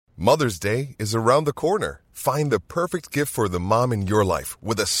Mother's Day is around the corner. Find the perfect gift for the mom in your life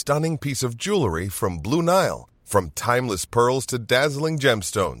with a stunning piece of jewelry from Blue Nile. From timeless pearls to dazzling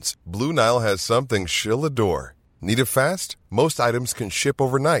gemstones, Blue Nile has something she'll adore. Need it fast? Most items can ship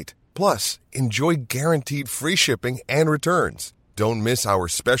overnight. Plus, enjoy guaranteed free shipping and returns. Don't miss our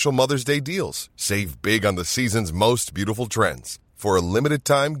special Mother's Day deals. Save big on the season's most beautiful trends. For a limited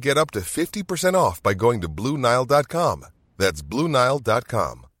time, get up to 50% off by going to BlueNile.com. That's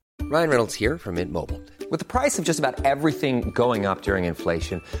BlueNile.com. Ryan Reynolds here from Mint Mobile. With the price of just about everything going up during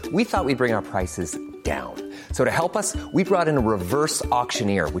inflation, we thought we'd bring our prices down. So to help us, we brought in a reverse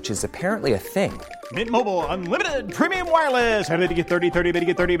auctioneer, which is apparently a thing. Mint Mobile Unlimited Premium Wireless. How to get 30, 30, bit to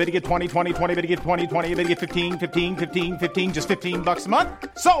get 30, bit to get 20, 20, 20, bit to get 20, 20, bit to get 15, 15, 15, 15, just $15 a month?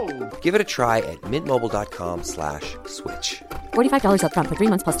 Sold! Give it a try at mintmobile.com/switch. $45 up front for 3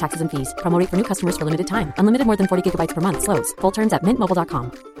 months plus taxes and fees. Promo rate for new customers for limited time. Unlimited more than 40 gigabytes per month. Slows full terms at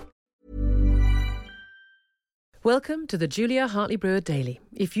mintmobile.com. Welcome to the Julia Hartley-Brewer Daily.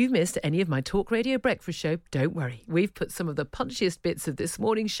 If you've missed any of my Talk Radio breakfast show, don't worry. We've put some of the punchiest bits of this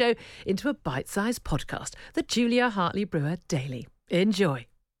morning's show into a bite-sized podcast, the Julia Hartley-Brewer Daily. Enjoy.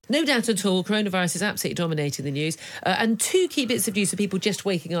 No doubt at all, coronavirus is absolutely dominating the news. And two key bits of news for people just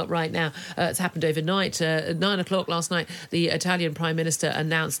waking up right now. It's happened overnight. At 9 o'clock last night, the Italian Prime Minister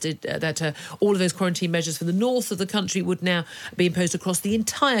announced that all of those quarantine measures for the north of the country would now be imposed across the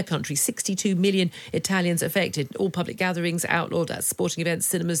entire country. 62 million Italians affected. All public gatherings outlawed. That's sporting events,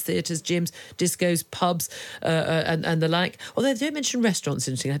 cinemas, theatres, gyms, discos, pubs, and the like. Although they don't mention restaurants,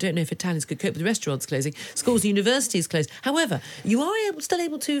 interesting. I don't know if Italians could cope with restaurants closing. Schools and universities closed. However, you are still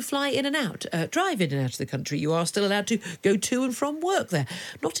able to fly in and out, drive in and out of the country. You are still allowed to go to and from work there.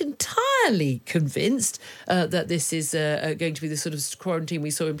 Not entirely convinced that this is going to be the sort of quarantine we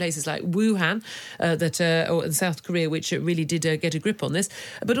saw in places like Wuhan or in South Korea, which really did get a grip on this.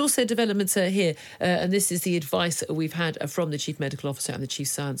 But also developments here, and this is the advice we've had from the Chief Medical Officer and the Chief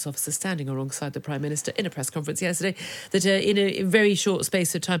Science Officer standing alongside the Prime Minister in a press conference yesterday, that in a very short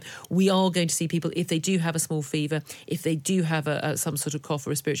space of time, we are going to see people, if they do have a small fever, if they do have some sort of cough or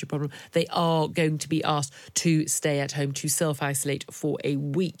respiratory problem, they are going to be asked to stay at home, to self-isolate for a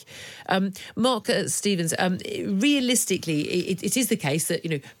week. Mark Stevens, realistically, it is the case that,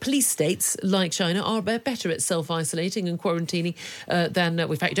 police states like China are better at self-isolating and quarantining than,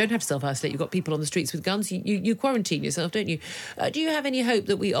 in fact, you don't have to self-isolate. You've got people on the streets with guns. You quarantine yourself, don't you? Do you have any hope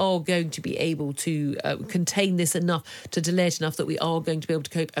that we are going to be able to contain this enough, to delay it enough, that we are going to be able to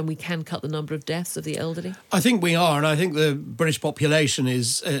cope and we can cut the number of deaths of the elderly? I think we are, and I think the British population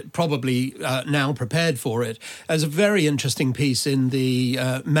is probably now prepared for it. There's a very interesting piece in the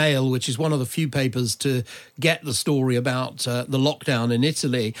Mail, which is one of the few papers to get the story about the lockdown in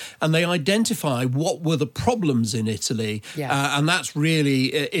Italy, and they identify what were the problems in Italy, and that's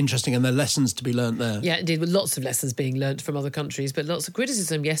really interesting, and there are lessons to be learnt there. Yeah, indeed, with lots of lessons being learnt from other countries, but lots of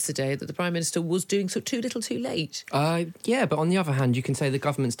criticism yesterday that the Prime Minister was doing too little too late. Yeah, but on the other hand, you can say the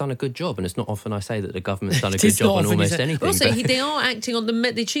government's done a good job, and it's not often I say that the government's done a good job on almost anything. Also, they are acting on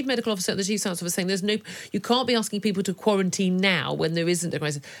the Chief Medical Officer and the Chief Science Officer saying you can't be asking people to quarantine now when there isn't a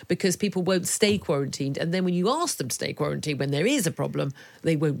crisis, because people won't stay quarantined, and then when you ask them to stay quarantined when there is a problem,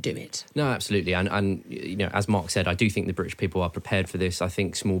 they won't do it. No, absolutely, and as Mark said, I do think the British people are prepared for this. I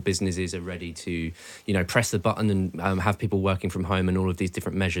think small businesses are ready to press the button and have people working from home, and all of these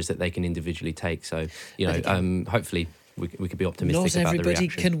different measures that they can individually take. So hopefully we could be optimistic about the reaction. Not everybody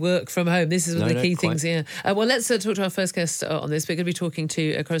can work from home. This is one of the key things here. Well, let's talk to our first guest on this. We're going to be talking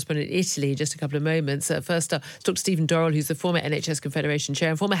to a correspondent in Italy in just a couple of moments. First up, let's talk to Stephen Dorrell, who's the former NHS Confederation Chair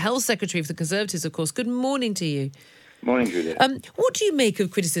and former Health Secretary for the Conservatives, of course. Good morning to you. Morning, Julia. What do you make of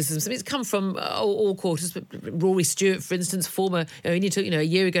criticisms? I mean, it's come from all quarters. Rory Stewart, for instance, former, a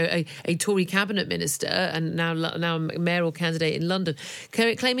year ago, a Tory cabinet minister and now a mayoral candidate in London,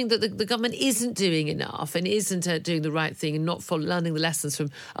 claiming that the government isn't doing enough and isn't doing the right thing and not learning the lessons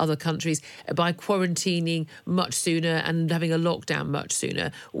from other countries by quarantining much sooner and having a lockdown much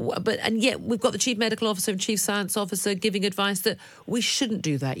sooner. And yet we've got the Chief Medical Officer and Chief Science Officer giving advice that we shouldn't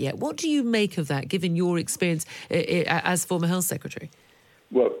do that yet. What do you make of that, given your experience as former Health Secretary?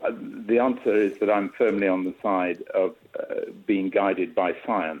 Well, the answer is that I'm firmly on the side of being guided by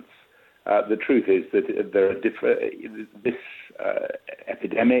science. The truth is that there are this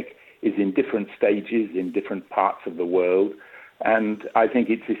epidemic is in different stages in different parts of the world, and I think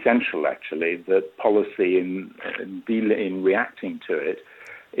it's essential, actually, that policy in reacting to it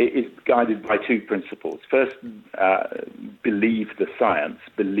is guided by two principles. First, believe the science,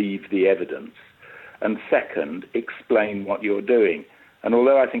 believe the evidence, and second, explain what you're doing. And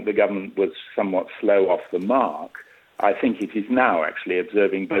although I think the government was somewhat slow off the mark, I think it is now actually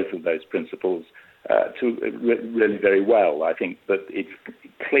observing both of those principles really very well. I think that it's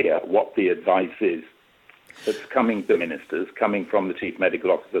clear what the advice is that's coming to ministers, coming from the Chief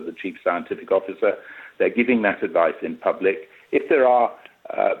Medical Officer, the Chief Scientific Officer. They're giving that advice in public. If there are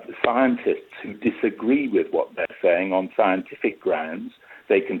scientists who disagree with what they're saying on scientific grounds,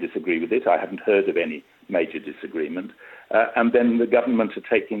 they can disagree with it. I haven't heard of any major disagreement. And then the government are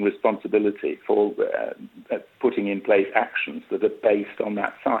taking responsibility for putting in place actions that are based on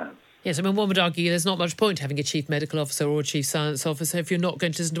that science. Yes, I mean, one would argue there's not much point having a chief medical officer or a chief science officer if you're not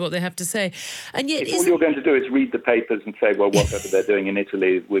going to listen to what they have to say. And yet, if all you're going to do is read the papers and say, well, whatever they're doing in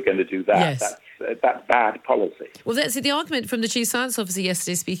Italy, we're going to do that. Yes. That's bad policy. Well, that's the argument from the chief science officer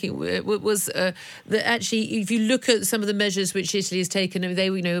yesterday speaking was that actually, if you look at some of the measures which Italy has taken, they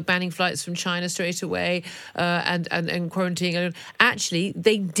were banning flights from China straight away and quarantining. Actually,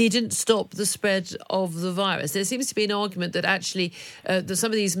 they didn't stop the spread of the virus. There seems to be an argument that actually some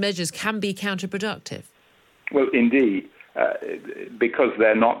of these measures can be counterproductive. Well, indeed, because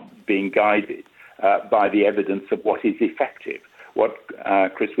they're not being guided by the evidence of what is effective. What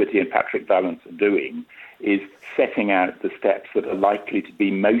Chris Whitty and Patrick Vallance are doing is setting out the steps that are likely to be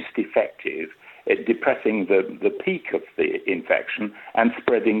most effective at depressing the peak of the infection and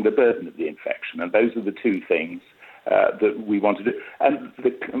spreading the burden of the infection. And those are the two things that we want to do. And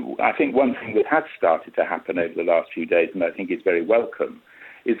I think one thing that has started to happen over the last few days, and I think is very welcome,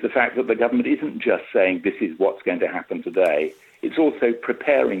 is the fact that the government isn't just saying this is what's going to happen today. It's also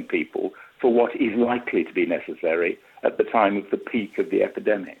preparing people for what is likely to be necessary at the time of the peak of the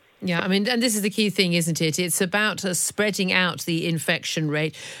epidemic. Yeah, I mean, and this is the key thing, isn't it? It's about spreading out the infection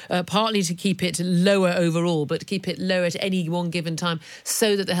rate, partly to keep it lower overall, but to keep it low at any one given time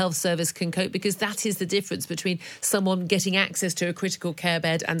so that the health service can cope, because that is the difference between someone getting access to a critical care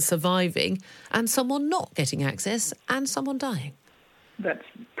bed and surviving and someone not getting access and someone dying. That's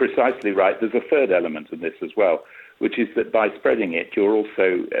precisely right. There's a third element of this as well, which is that by spreading it, you're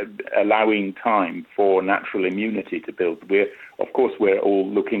also allowing time for natural immunity to build. Of course, we're all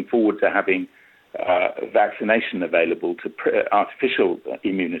looking forward to having vaccination available to artificial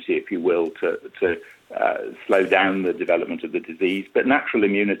immunity, if you will, to slow down the development of the disease. But natural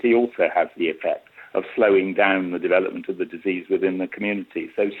immunity also has the effect of slowing down the development of the disease within the community.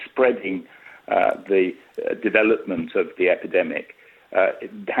 So spreading the development of the epidemic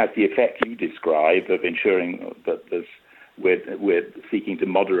it has the effect you describe of ensuring that we're seeking to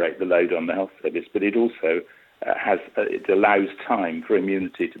moderate the load on the health service, but it also it allows time for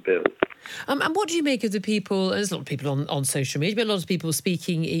immunity to build. And what do you make of the people? There's a lot of people on social media, but a lot of people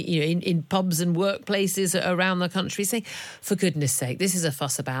speaking, in pubs and workplaces around the country, saying, "For goodness' sake, this is a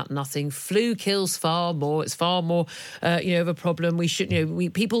fuss about nothing. Flu kills far more. It's far more, of a problem. We should,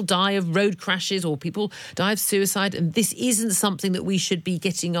 people die of road crashes or people die of suicide, and this isn't something that we should be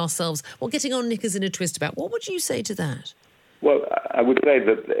getting our knickers in a twist about." What would you say to that? Well, I would say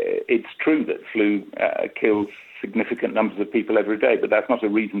that it's true that flu kills significant numbers of people every day, but that's not a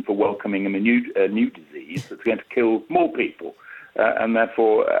reason for welcoming a new disease that's going to kill more people. And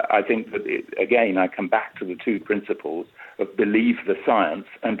therefore, I think that, again, I come back to the two principles of believe the science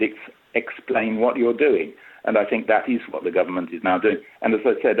and explain what you're doing. And I think that is what the government is now doing. And as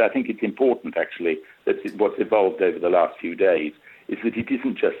I said, I think it's important, actually, that what's evolved over the last few days is that it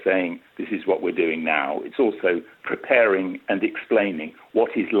isn't just saying this is what we're doing now. It's also preparing and explaining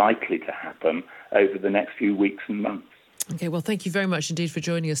what is likely to happen over the next few weeks and months. OK, well, thank you very much indeed for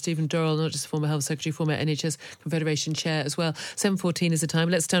joining us, Stephen Durrell, not just former Health Secretary, former NHS Confederation Chair as well. 7:14 is the time.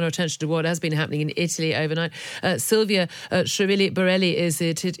 Let's turn our attention to what has been happening in Italy overnight. Silvia Schiavelli-Borelli is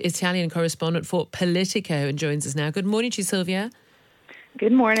the Italian correspondent for Politico and joins us now. Good morning to you, Silvia.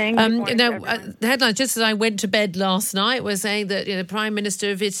 Good morning. The headlines, just as I went to bed last night, were saying that the Prime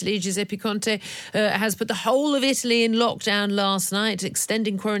Minister of Italy, Giuseppe Conte, has put the whole of Italy in lockdown last night,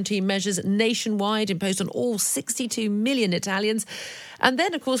 extending quarantine measures nationwide imposed on all 62 million Italians. And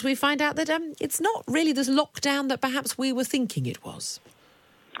then, of course, we find out that it's not really this lockdown that perhaps we were thinking it was.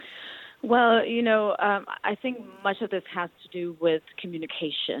 Well, I think much of this has to do with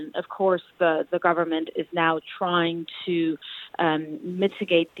communication. Of course, the government is now trying to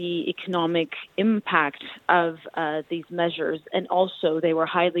mitigate the economic impact of these measures. And also, they were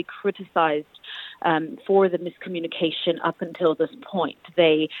highly criticized for the miscommunication up until this point.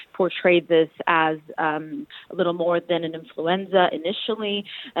 They portrayed this as a little more than an influenza initially.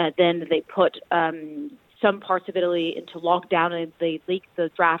 Then they put some parts of Italy into lockdown, and they leaked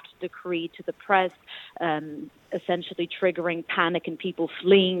the draft decree to the press, essentially triggering panic and people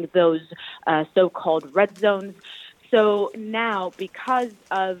fleeing those so-called red zones. So now, because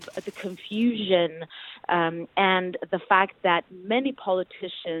of the confusion and the fact that many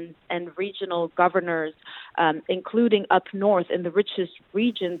politicians and regional governors, including up north in the richest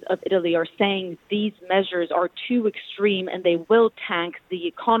regions of Italy, are saying these measures are too extreme and they will tank the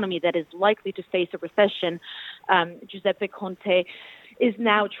economy that is likely to face a recession, Giuseppe Conte is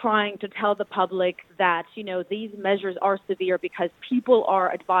now trying to tell the public that, these measures are severe because people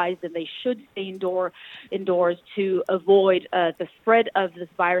are advised and they should stay indoors to avoid the spread of this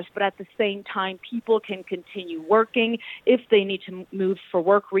virus. But at the same time, people can continue working. If they need to move for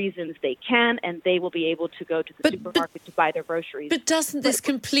work reasons, they can, and they will be able to go to the supermarket to buy their groceries. But doesn't this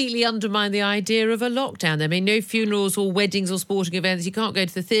completely undermine the idea of a lockdown? I mean, no funerals or weddings or sporting events. You can't go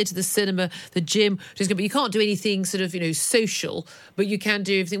to the theatre, the cinema, the gym. But you can't do anything sort of, social, but you can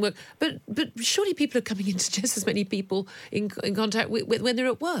do everything work. But surely people are coming into just as many people in contact with when they're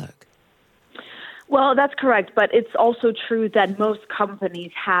at work. Well, that's correct, but it's also true that most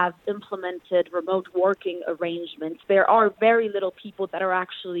companies have implemented remote working arrangements. There are very little people that are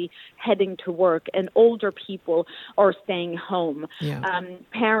actually heading to work, and older people are staying home. Yeah.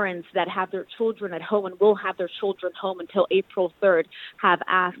 Parents that have their children at home and will have their children home until April 3rd have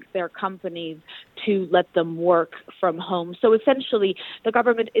asked their companies to let them work from home. So essentially, the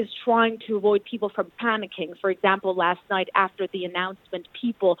government is trying to avoid people from panicking. For example, last night after the announcement,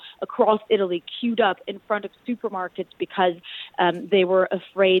 people across Italy queued up in front of supermarkets because they were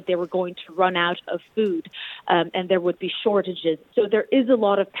afraid they were going to run out of food and there would be shortages. So there is a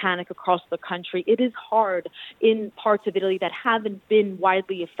lot of panic across the country. It is hard in parts of Italy that haven't been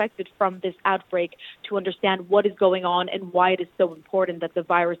widely affected from this outbreak to understand what is going on and why it is so important that the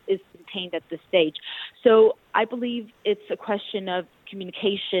virus is contained at this stage. So I believe it's a question of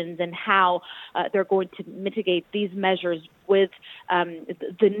communications and how they're going to mitigate these measures with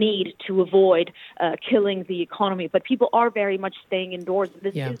the need to avoid killing the economy. But people are very much staying indoors.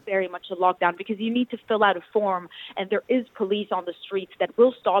 This is very much a lockdown because you need to fill out a form and there is police on the streets that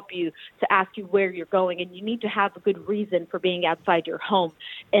will stop you to ask you where you're going, and you need to have a good reason for being outside your home.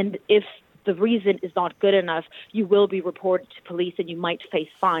 And if the reason is not good enough, you will be reported to police and you might face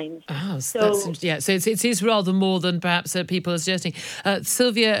fines. So it is rather more than perhaps people are suggesting.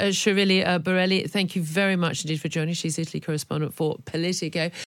 Silvia Chiarilli-Borelli, thank you very much indeed for joining. She's Italy correspondent for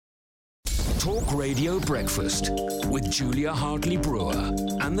Politico. Talk Radio Breakfast with Julia Hartley-Brewer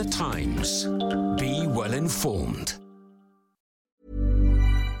and The Times. Be well informed.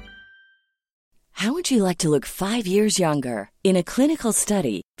 How would you like to look 5 years younger? In a clinical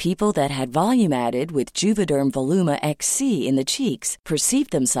study, people that had volume added with Juvederm Voluma XC in the cheeks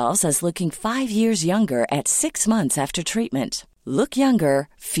perceived themselves as looking 5 years younger at 6 months after treatment. Look younger,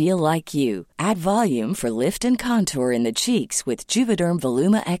 feel like you. Add volume for lift and contour in the cheeks with Juvederm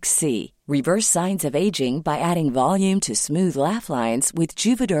Voluma XC. Reverse signs of aging by adding volume to smooth laugh lines with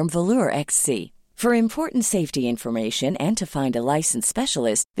Juvederm Volure XC. For important safety information and to find a licensed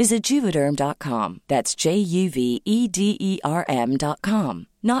specialist, visit Juvederm.com. That's JUVEDERM.com.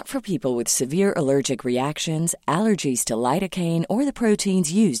 Not for people with severe allergic reactions, allergies to lidocaine, or the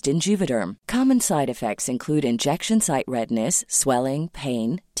proteins used in Juvederm. Common side effects include injection site redness, swelling,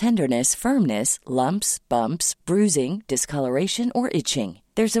 pain, tenderness, firmness, lumps, bumps, bruising, discoloration, or itching.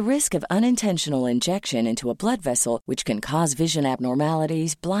 There's a risk of unintentional injection into a blood vessel, which can cause vision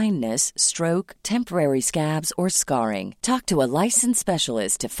abnormalities, blindness, stroke, temporary scabs, or scarring. Talk to a licensed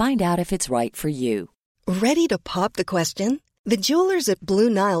specialist to find out if it's right for you. Ready to pop the question? The jewelers at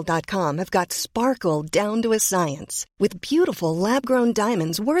BlueNile.com have got sparkle down to a science with beautiful lab-grown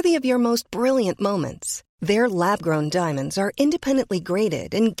diamonds worthy of your most brilliant moments. Their lab-grown diamonds are independently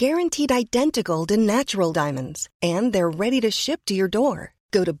graded and guaranteed identical to natural diamonds, and they're ready to ship to your door.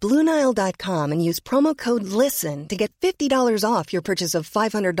 Go to BlueNile.com and use promo code LISTEN to get $50 off your purchase of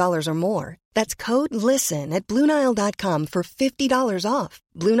 $500 or more. That's code LISTEN at BlueNile.com for $50 off.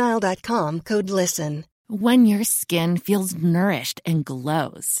 BlueNile.com, code LISTEN. When your skin feels nourished and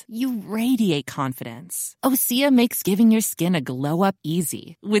glows, you radiate confidence. Osea makes giving your skin a glow-up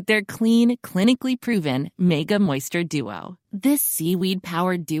easy with their clean, clinically proven Mega Moisture Duo. This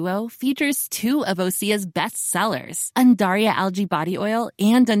seaweed-powered duo features 2 of Osea's best sellers, Undaria Algae Body Oil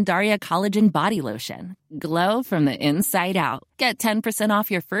and Undaria Collagen Body Lotion. Glow from the inside out. Get 10%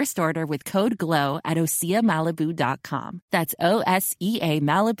 off your first order with code GLOW at OseaMalibu.com. That's OSEA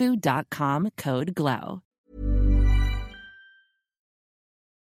Malibu.com, code GLOW.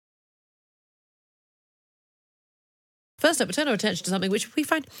 First up, we turn our attention to something which we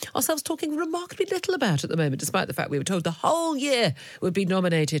find ourselves talking remarkably little about at the moment, despite the fact we were told the whole year would be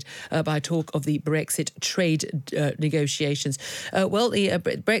nominated by talk of the Brexit trade negotiations.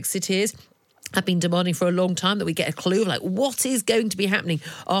 The Brexiteers have been demanding for a long time that we get a clue of like what is going to be happening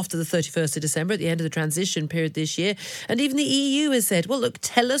after the 31st of December at the end of the transition period this year. And even the EU has said, well, look,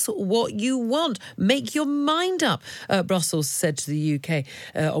 tell us what you want. Make your mind up, Brussels said to the UK,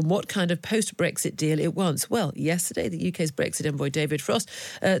 on what kind of post-Brexit deal it wants. Well, yesterday, the UK's Brexit envoy David Frost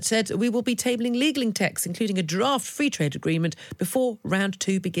said we will be tabling legal texts, including a draft free trade agreement, before round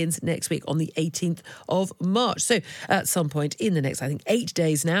 2 begins next week on the 18th of March. So at some point in the next, I think, 8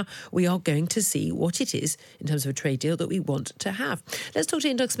 days now, we are going to see what it is in terms of a trade deal that we want to have. Let's talk to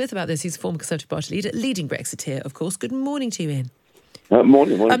Ian Doug-Smith about this. He's a former Conservative Party leader, leading Brexiteer, of course. Good morning to you, Ian.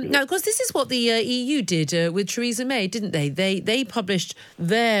 Morning. Now, of course, this is what the EU did with Theresa May, didn't they? They published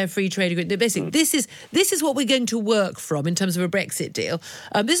their free trade agreement. Basically, this is what we're going to work from in terms of a Brexit deal.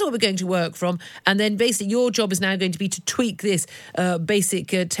 This is what we're going to work from, and then basically your job is now going to be to tweak this basic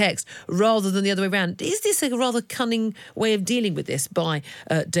text rather than the other way around. Is this a rather cunning way of dealing with this by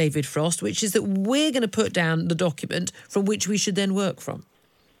David Frost, which is that we're going to put down the document from which we should then work from?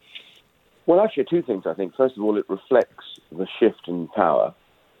 Well, actually, two things, I think. First of all, it reflects the shift in power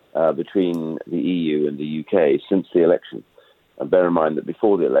between the EU and the UK since the election. And bear in mind that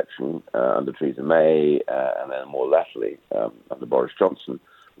before the election, under Theresa May, and then more latterly under Boris Johnson,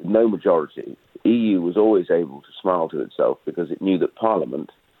 with no majority, the EU was always able to smile to itself because it knew that Parliament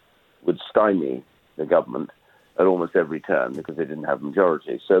would stymie the government at almost every turn because they didn't have a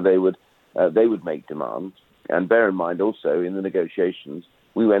majority. So they would make demands. And bear in mind also, in the negotiations,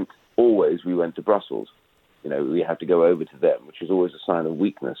 we went to Brussels. We had to go over to them, which is always a sign of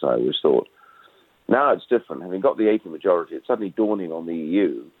weakness, I always thought. Now it's different. Having got the 80 majority, it's suddenly dawning on the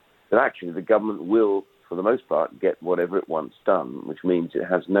EU that actually the government will, for the most part, get whatever it wants done, which means it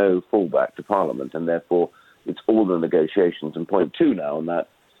has no fallback to Parliament, and therefore it's all the negotiations. And point two now on that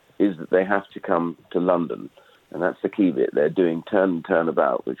is that they have to come to London, and that's the key bit. They're doing turn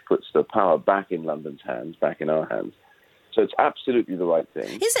about, which puts the power back in London's hands, back in our hands. So it's absolutely the right thing.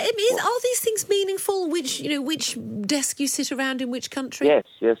 Are these things meaningful? Which desk you sit around in which country?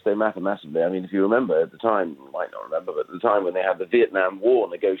 Yes, they matter massively. I mean, if you remember at the time, you might not remember, but at the time when they had the Vietnam War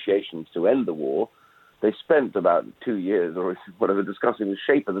negotiations to end the war, they spent about 2 years or whatever discussing the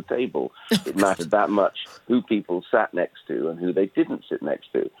shape of the table. It mattered that much who people sat next to and who they didn't sit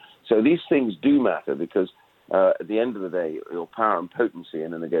next to. So these things do matter because at the end of the day, your power and potency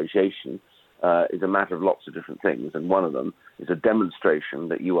in a negotiation is a matter of lots of different things, and one of them is a demonstration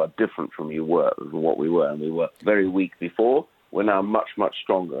that you are different from what we were, and we were very weak before. We're now much, much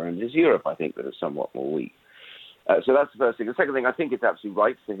stronger, and it's Europe, I think, that is somewhat more weak. So that's the first thing. The second thing, I think it's absolutely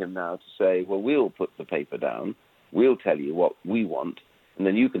right for him now to say, well, we'll put the paper down, we'll tell you what we want, and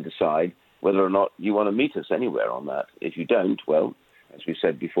then you can decide whether or not you want to meet us anywhere on that. If you don't, well, as we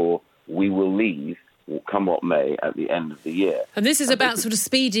said before, we will leave, come what may, at the end of the year. And this is about sort of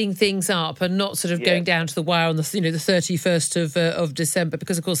speeding things up and not sort of going down to the wire on the 31st of December,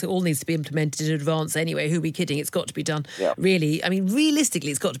 because of course it all needs to be implemented in advance anyway. Who are we kidding? It's got to be done. Really, I mean,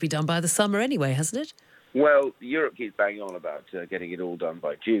 realistically, it's got to be done by the summer anyway, hasn't it? Well, Europe keeps banging on about getting it all done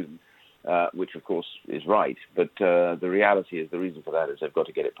by June, which of course is right. But the reality is, the reason for that is they've got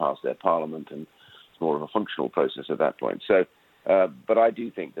to get it past their parliament, and it's more of a functional process at that point. So. But I do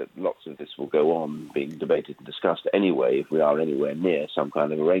think that lots of this will go on being debated and discussed anyway if we are anywhere near some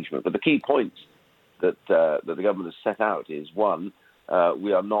kind of arrangement. But the key points that the government has set out is, one,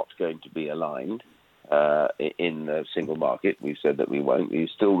 we are not going to be aligned in the single market. We've said that we won't. We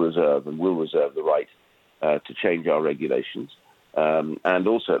still reserve and will reserve the right to change our regulations. And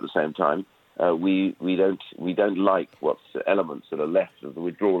also at the same time, we don't like what's elements that are left of the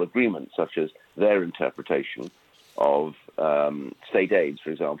withdrawal agreement, such as their interpretation of state aids, for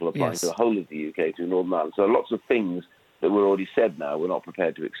example, applying to the whole of the UK through Northern Ireland. So lots of things that were already said now we're not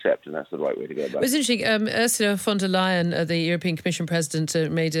prepared to accept, and that's the right way to go about it. It was interesting. Ursula von der Leyen, the European Commission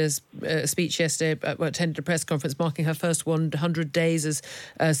President, made a speech yesterday, attended a press conference marking her first 100 days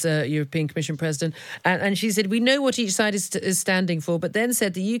as European Commission President. And she said, we know what each side is standing for, but then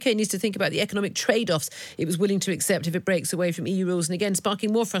said the UK needs to think about the economic trade-offs it was willing to accept if it breaks away from EU rules. And again,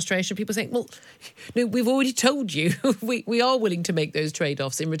 sparking more frustration. People saying, well, no, we've already told you we are willing to make those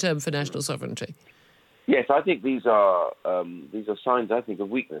trade-offs in return for national sovereignty. Yes, I think these are signs, I think, of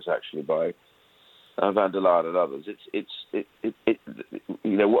weakness actually by van der Leyen and others.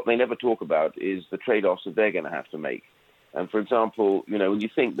 What they never talk about is the trade-offs that they're going to have to make. And for example, when you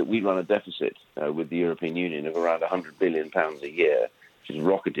think that we run a deficit with the European Union of around £100 billion a year, which has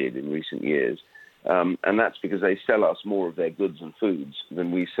rocketed in recent years, and that's because they sell us more of their goods and foods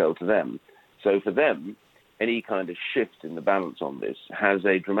than we sell to them. So for them, any kind of shift in the balance on this has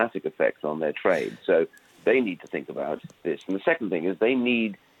a dramatic effect on their trade. So they need to think about this. And the second thing is they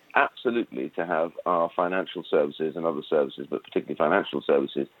need absolutely to have our financial services and other services, but particularly financial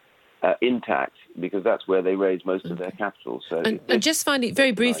services, intact, because that's where they raise most of their capital. So, and just finally,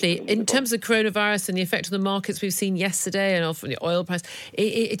 very briefly, in terms of coronavirus and the effect on the markets we've seen yesterday, and often the oil price,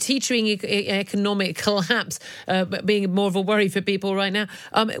 teetering economic collapse being more of a worry for people right now,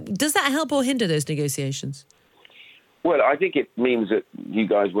 does that help or hinder those negotiations? Well, I think it means that you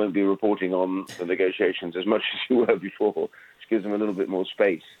guys won't be reporting on the negotiations as much as you were before, which gives them a little bit more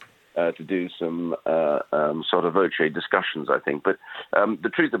space to do some sort of voce discussions, I think. But the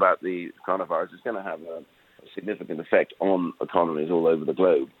truth about the coronavirus is going to have a significant effect on economies all over the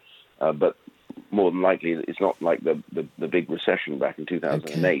globe. But more than likely, it's not like the big recession back in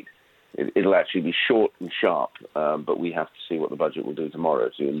 2008. Okay. It'll actually be short and sharp, but we have to see what the budget will do tomorrow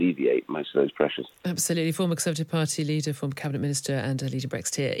to alleviate most of those pressures. Absolutely. Former Conservative Party leader, former Cabinet Minister and leading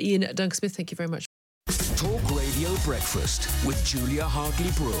Brexiteer, Ian Duncan-Smith, thank you very much. Talk Radio Breakfast with Julia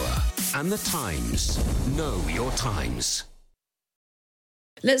Hartley-Brewer and The Times. Know your times.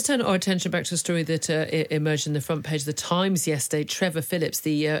 Let's turn our attention back to a story that emerged in the front page of The Times yesterday. Trevor Phillips,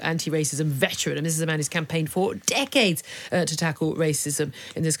 the anti-racism veteran, and this is a man who's campaigned for decades to tackle racism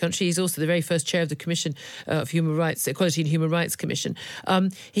in this country. He's also the very first chair of the Commission of Human Rights, Equality and Human Rights Commission.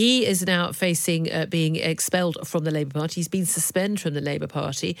 He is now facing being expelled from the Labour Party. He's been suspended from the Labour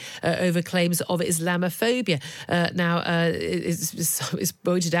Party over claims of Islamophobia. It's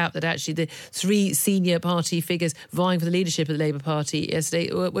pointed out that actually the three senior party figures vying for the leadership of the Labour Party yesterday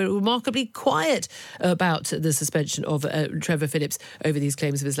were remarkably quiet about the suspension of Trevor Phillips over these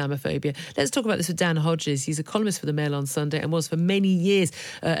claims of Islamophobia. Let's talk about this with Dan Hodges. He's a columnist for the Mail on Sunday and was for many years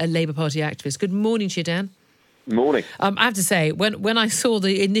a Labour Party activist. Good morning to you, Dan. Morning. I have to say, when I saw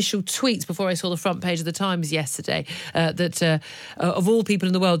the initial tweets before I saw the front page of The Times yesterday, that of all people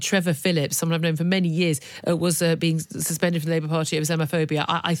in the world, Trevor Phillips, someone I've known for many years, was being suspended from the Labour Party over Islamophobia,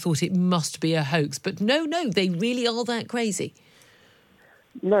 I thought it must be a hoax. But no, they really are that crazy.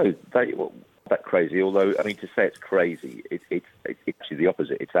 No, that crazy. Although, I mean, to say it's crazy, it's actually the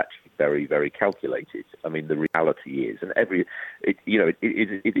opposite. It's actually very, very calculated. I mean, the reality is, and it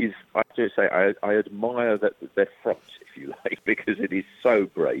is. I have to say, I admire their front, if you like, because it is so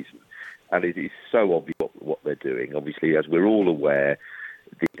brazen, and it is so obvious what they're doing. Obviously, as we're all aware,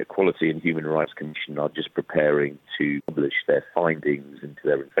 the Equality and Human Rights Commission are just preparing to publish their findings into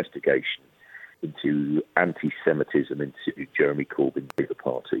their investigation into anti-Semitism into Jeremy Corbyn's Labour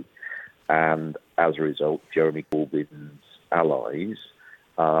Party. And as a result, Jeremy Corbyn's allies,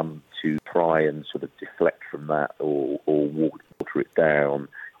 to try and sort of deflect from that or water it down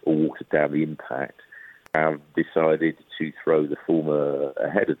or water down the impact, have decided to throw the former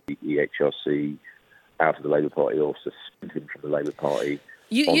head of the EHRC out of the Labour Party or suspend him from the Labour Party.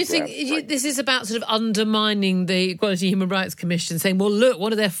 You think this is about sort of undermining the Equality and Human Rights Commission, saying, well, look,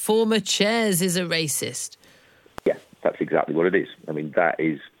 one of their former chairs is a racist? Yeah, that's exactly what it is. I mean, that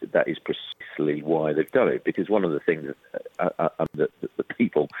is precisely why they've done it, because one of the things that the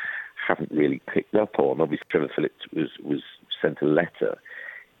people haven't really picked up on, obviously Trevor Phillips was sent a letter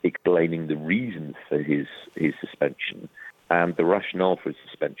explaining the reasons for his suspension. And the rationale for his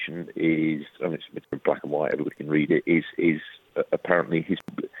suspension is, I mean, it's in black and white, everybody can read it, is apparently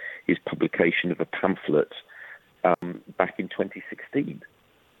his publication of a pamphlet back in 2016,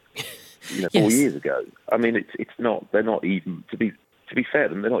 4 years ago. I mean, it's not. They're not even, to be fair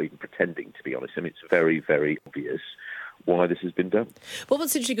to them, they're not even pretending, to be honest. I mean, it's very, very obvious why this has been done. Well,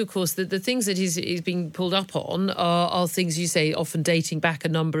 what's interesting, of course, the things that he's being pulled up on are things, you say, often dating back a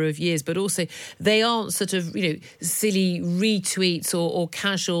number of years, but also they aren't sort of, silly retweets or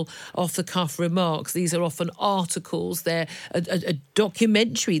casual off-the-cuff remarks. These are often articles. They're a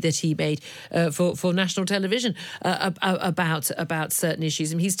documentary that he made for national television about certain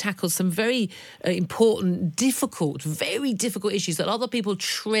issues. And he's tackled some very important, very difficult issues that other people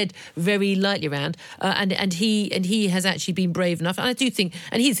tread very lightly around. And he has actually been brave enough, and I do think,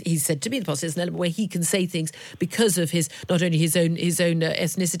 and he's said to me in the past, there's an element where he can say things because of his not only his own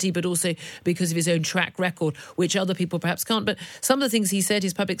ethnicity, but also because of his own track record, which other people perhaps can't. But some of the things he said,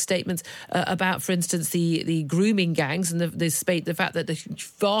 his public statements about, for instance, the grooming gangs and the fact that the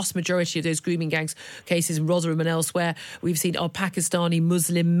vast majority of those grooming gangs cases in Rotherham and elsewhere we've seen are Pakistani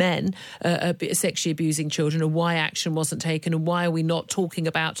Muslim men sexually abusing children, and why action wasn't taken, and why are we not talking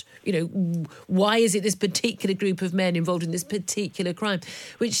about, why is it this particular group of men involved in this particular crime,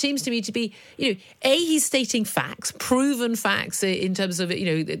 which seems to me to be, he's stating facts, proven facts in terms of,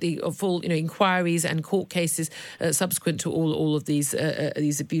 the full, inquiries and court cases subsequent to all of these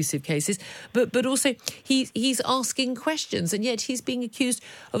abusive cases. But also he's asking questions, and yet he's being accused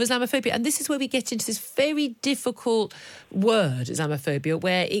of Islamophobia. And this is where we get into this very difficult word, Islamophobia,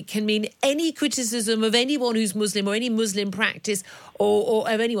 where it can mean any criticism of anyone who's Muslim or any Muslim practice or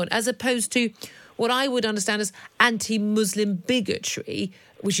of anyone, as opposed to what I would understand as anti-Muslim bigotry,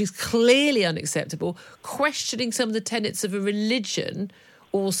 which is clearly unacceptable, questioning some of the tenets of a religion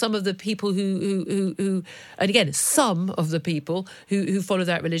or some of the people who and again, some of the people who follow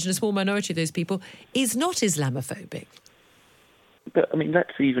that religion, a small minority of those people, is not Islamophobic. But I mean,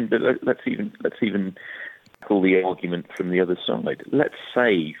 let's even call the argument from the other side. Let's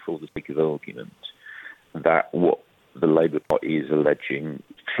say, for the sake of argument, that what the Labour Party is alleging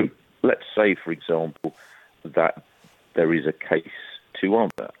is true. Let's say, for example, that there is a case to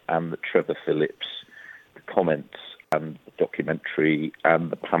honour, and that Trevor Phillips, the comments and the documentary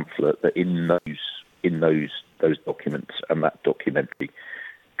and the pamphlet, that in those documents and that documentary,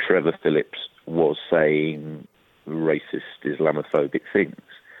 Trevor Phillips was saying racist, Islamophobic things.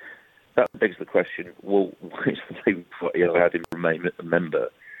 That begs the question, well, why is the Labour Party allowed him to remain a member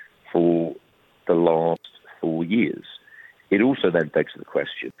for the last 4 years? It also then begs the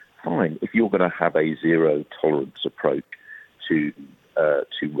question, fine, if you're going to have a zero-tolerance approach to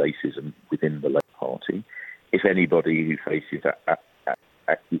racism within the Labour Party, if anybody who faces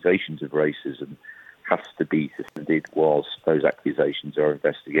accusations of racism has to be suspended whilst those accusations are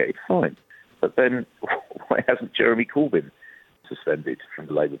investigated, fine. But then why hasn't Jeremy Corbyn suspended from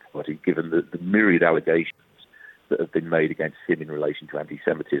the Labour Party, given the myriad allegations that have been made against him in relation to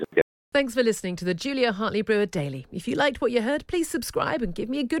anti-Semitism? Thanks for listening to the Julia Hartley-Brewer Daily. If you liked what you heard, please subscribe and give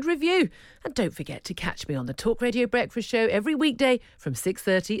me a good review. And don't forget to catch me on the Talk Radio Breakfast Show every weekday from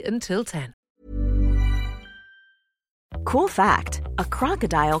 6:30 until 10. Cool fact, a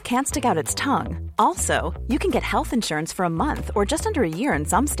crocodile can't stick out its tongue. Also, you can get health insurance for a month or just under a year in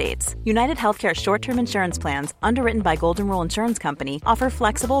some states. United Healthcare short-term insurance plans, underwritten by Golden Rule Insurance Company, offer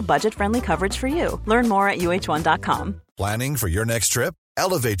flexible, budget-friendly coverage for you. Learn more at UH1.com. Planning for your next trip?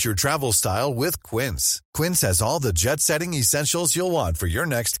 Elevate your travel style with Quince. Quince has all the jet-setting essentials you'll want for your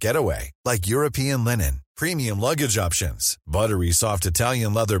next getaway, like European linen, premium luggage options, buttery soft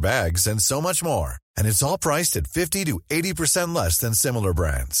Italian leather bags, and so much more. And it's all priced at 50 to 80% less than similar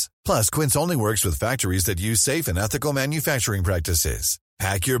brands. Plus, Quince only works with factories that use safe and ethical manufacturing practices.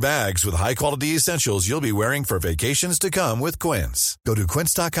 Pack your bags with high-quality essentials you'll be wearing for vacations to come with Quince. Go to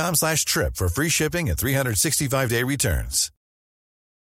quince.com/trip for free shipping and 365-day returns.